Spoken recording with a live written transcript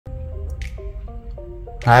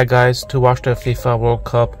Hi guys, to watch the FIFA World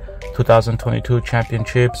Cup 2022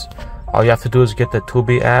 championships, all you have to do is get the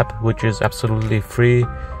Tubi app, which is absolutely free.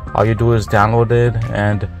 All you do is download it,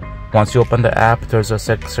 and once you open the app, there's a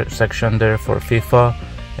section there for FIFA,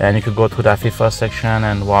 and you could go to that FIFA section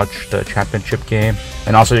and watch the championship game.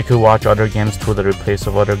 And also you could watch other games too, the replays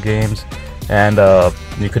of other games. And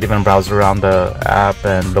you could even browse around the app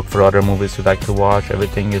and look for other movies you'd like to watch.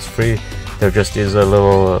 Everything is free. There just is a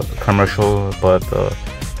little commercial, but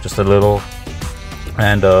just a little,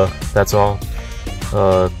 and that's all.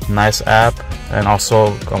 Nice app. And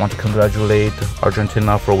also I want to congratulate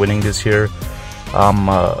Argentina for winning this year. I'm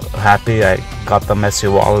happy. I got the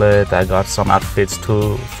Messi wallet. I got some outfits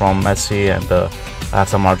too from Messi, and I have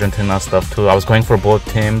some Argentina stuff too. I was going for both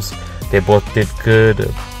teams. They both did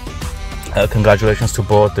good. Congratulations to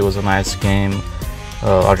both. It was a nice game.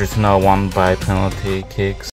 Argentina won by penalty kicks.